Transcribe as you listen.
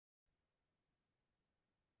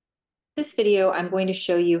this video, I'm going to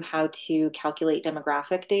show you how to calculate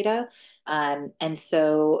demographic data. And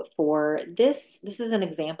so for this is an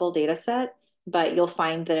example data set, but you'll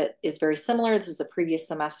find that it is very similar. This is a previous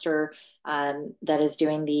semester that is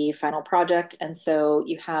doing the final project. And so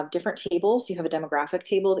you have different tables. You have a demographic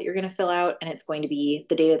table that you're going to fill out, and it's going to be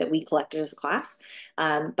the data that we collected as a class.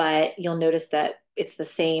 But you'll notice that it's the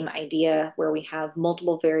same idea where we have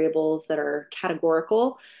multiple variables that are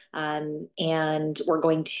categorical. And we're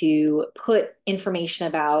going to put information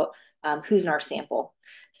about who's in our sample.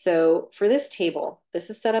 So for this table, this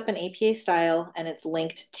is set up in APA style, and it's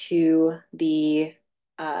linked to the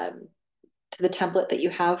template that you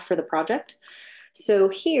have for the project. So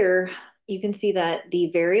here you can see that the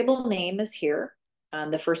variable name is here.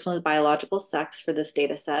 The first one is biological sex for this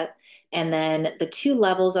data set. And then the two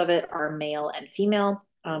levels of it are male and female.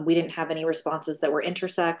 We didn't have any responses that were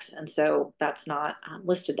intersex, and so that's not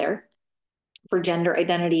listed there. For gender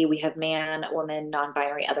identity, we have man, woman,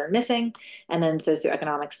 non-binary, other, missing, and then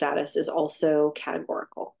socioeconomic status is also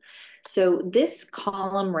categorical. So this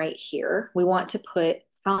column right here, we want to put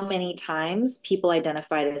how many times people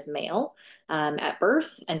identified as male at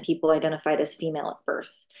birth and people identified as female at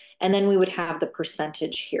birth. And then we would have the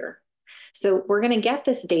percentage here. So we're going to get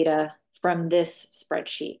this data from this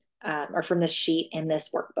spreadsheet or from this sheet in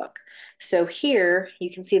this workbook. So here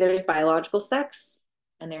you can see there's biological sex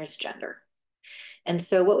and there's gender. And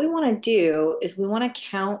so what we want to do is we want to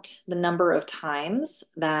count the number of times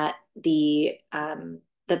that the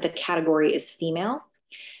category is female.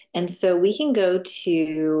 And so we can go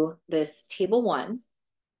to this table 1,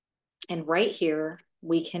 and right here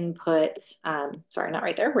we can put, sorry, not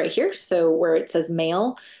right there, right here. So where it says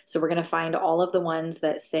male, so we're going to find all of the ones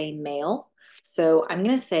that say male. So I'm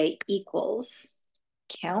going to say equals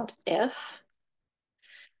count if.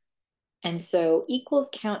 And so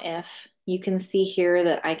equals count if. You can see here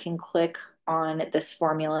that I can click on this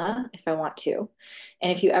formula if I want to.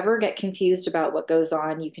 And if you ever get confused about what goes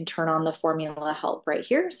on, you can turn on the formula help right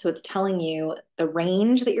here. So it's telling you the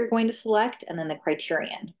range that you're going to select and then the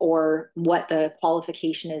criterion or what the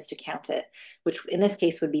qualification is to count it, which in this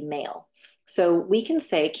case would be male. So we can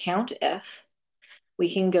say count if.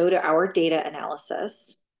 We can go to our data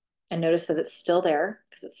analysis and notice that it's still there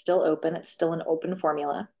because it's still open. It's still an open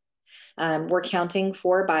formula. We're counting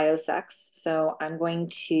for biosex. So I'm going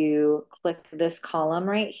to click this column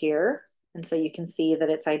right here. And so you can see that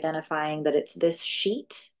it's identifying that it's this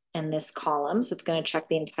sheet and this column. So it's going to check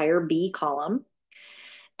the entire B column.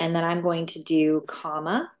 And then I'm going to do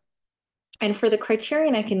comma. And for the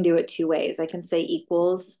criterion, I can do it two ways. I can say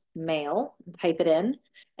equals male, and type it in.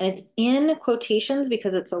 And it's in quotations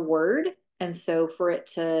because it's a word. And so for it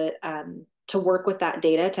to work with that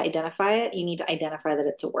data, to identify it, you need to identify that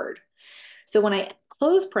it's a word. So when I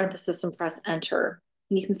close parenthesis and press enter,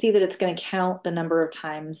 you can see that it's going to count the number of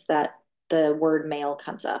times that the word male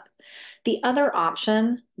comes up. The other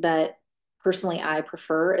option that personally I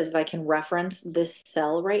prefer is that I can reference this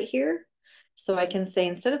cell right here. So I can say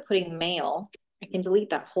instead of putting male, I can delete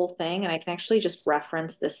that whole thing and I can actually just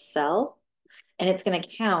reference this cell, and it's going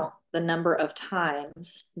to count the number of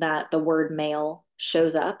times that the word male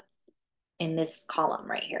shows up in this column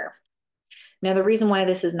right here. Now, the reason why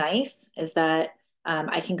this is nice is that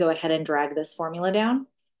I can go ahead and drag this formula down.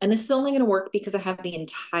 And this is only going to work because I have the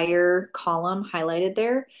entire column highlighted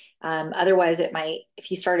there. Otherwise, it might,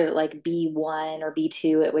 if you started at like B1 or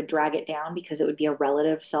B2, it would drag it down because it would be a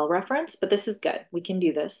relative cell reference. But this is good. We can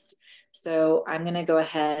do this. So I'm going to go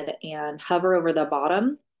ahead and hover over the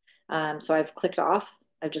bottom. So I've clicked off.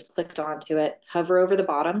 I've just clicked onto it, hover over the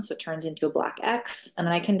bottom so it turns into a black X, and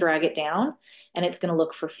then I can drag it down and it's going to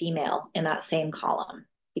look for female in that same column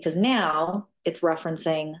because now it's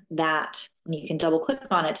referencing that, and you can double click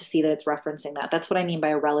on it to see that it's referencing that. That's what I mean by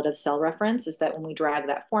a relative cell reference, is that when we drag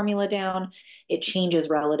that formula down, it changes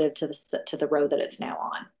relative to the row that it's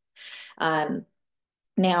now on.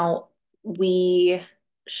 Now, we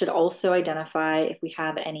should also identify if we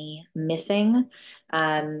have any missing.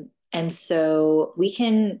 And so we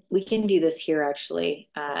can do this here actually.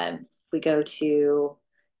 We go to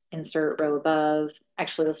insert row above.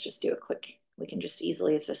 Actually, let's just do a quick, we can just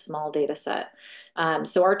easily, it's a small data set.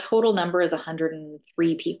 So our total number is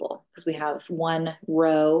 103 people because we have one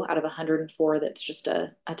row out of 104 that's just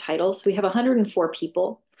a title. So we have 104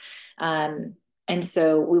 people. And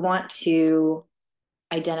so we want to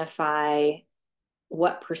identify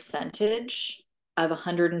what percentage of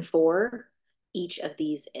 104 each of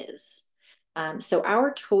these is. So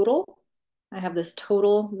our total, I have this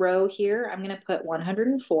total row here. I'm going to put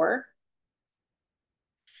 104.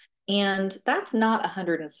 And that's not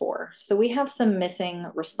 104. So we have some missing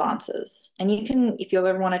responses. And you can, if you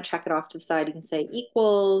ever want to check it off to the side, you can say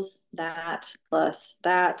equals that plus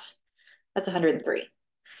that. That's 103.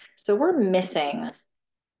 So we're missing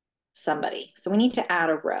somebody. So we need to add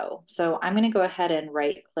a row. So I'm going to go ahead and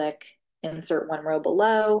right click, insert one row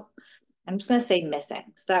below. I'm just going to say missing.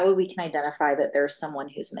 So that way we can identify that there's someone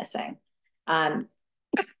who's missing. Um,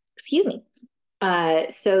 excuse me.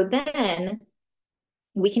 So then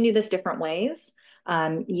we can do this different ways.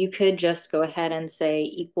 You could just go ahead and say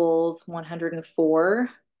equals 104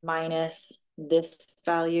 minus this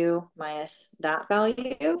value minus that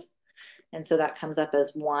value. And so that comes up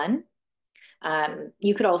as 1.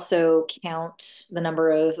 You could also count the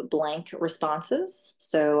number of blank responses.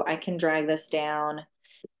 So I can drag this down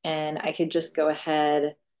and I could just go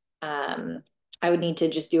ahead. I would need to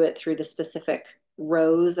just do it through the specific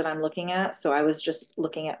rows that I'm looking at. So I was just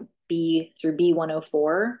looking at B through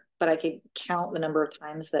B104, but I could count the number of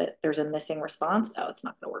times that there's a missing response. Oh, it's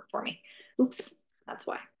not going to work for me. Oops, that's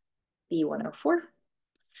why. B104.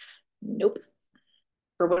 Nope.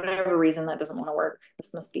 For whatever reason, that doesn't want to work.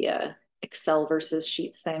 This must be a Excel versus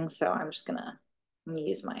Sheets thing. So I'm just gonna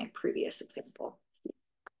use my previous example.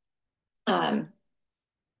 Here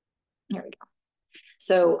we go.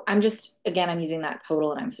 So I'm just, again, I'm using that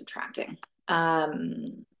total and I'm subtracting.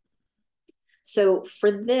 So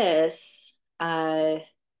for this,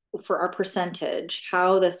 for our percentage,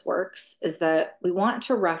 how this works is that we want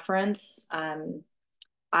to reference,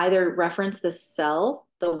 either reference the cell,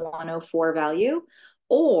 the 104 value,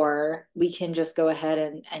 or we can just go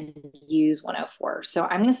ahead and use 104. So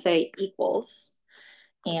I'm going to say equals,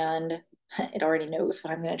 and it already knows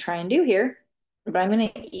what I'm going to try and do here, but I'm going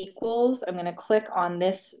to equals, I'm going to click on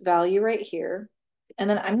this value right here, and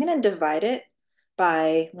then I'm going to divide it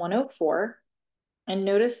by 104. And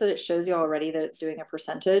notice that it shows you already that it's doing a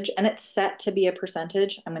percentage, and it's set to be a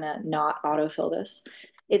percentage. I'm going to not autofill this.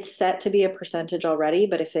 It's set to be a percentage already,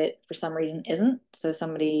 but if it for some reason isn't, so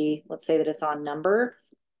somebody, let's say that it's on number,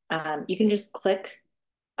 you can just click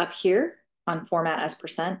up here on format as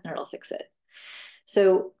percent and it'll fix it.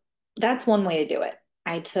 So that's one way to do it.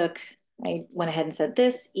 I went ahead and said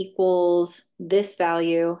this equals this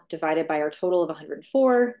value divided by our total of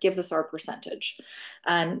 104 gives us our percentage.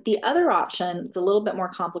 The other option is a little bit more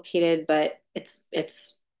complicated, but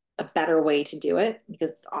it's a better way to do it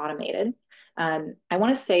because it's automated. I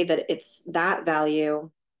want to say that it's that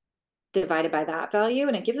value divided by that value,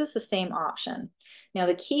 and it gives us the same option. Now,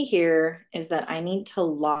 the key here is that I need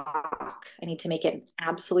to make it an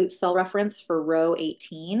absolute cell reference for row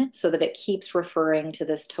 18 so that it keeps referring to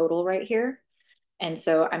this total right here. And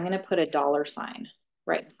so I'm going to put a $sign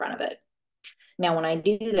right in front of it. Now, when I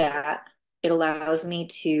do that, it allows me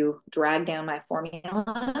to drag down my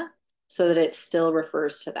formula so that it still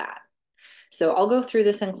refers to that. So I'll go through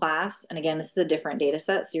this in class. And again, this is a different data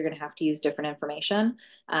set, so you're going to have to use different information.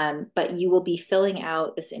 But you will be filling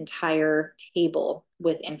out this entire table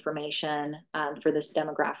with information for this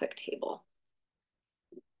demographic table.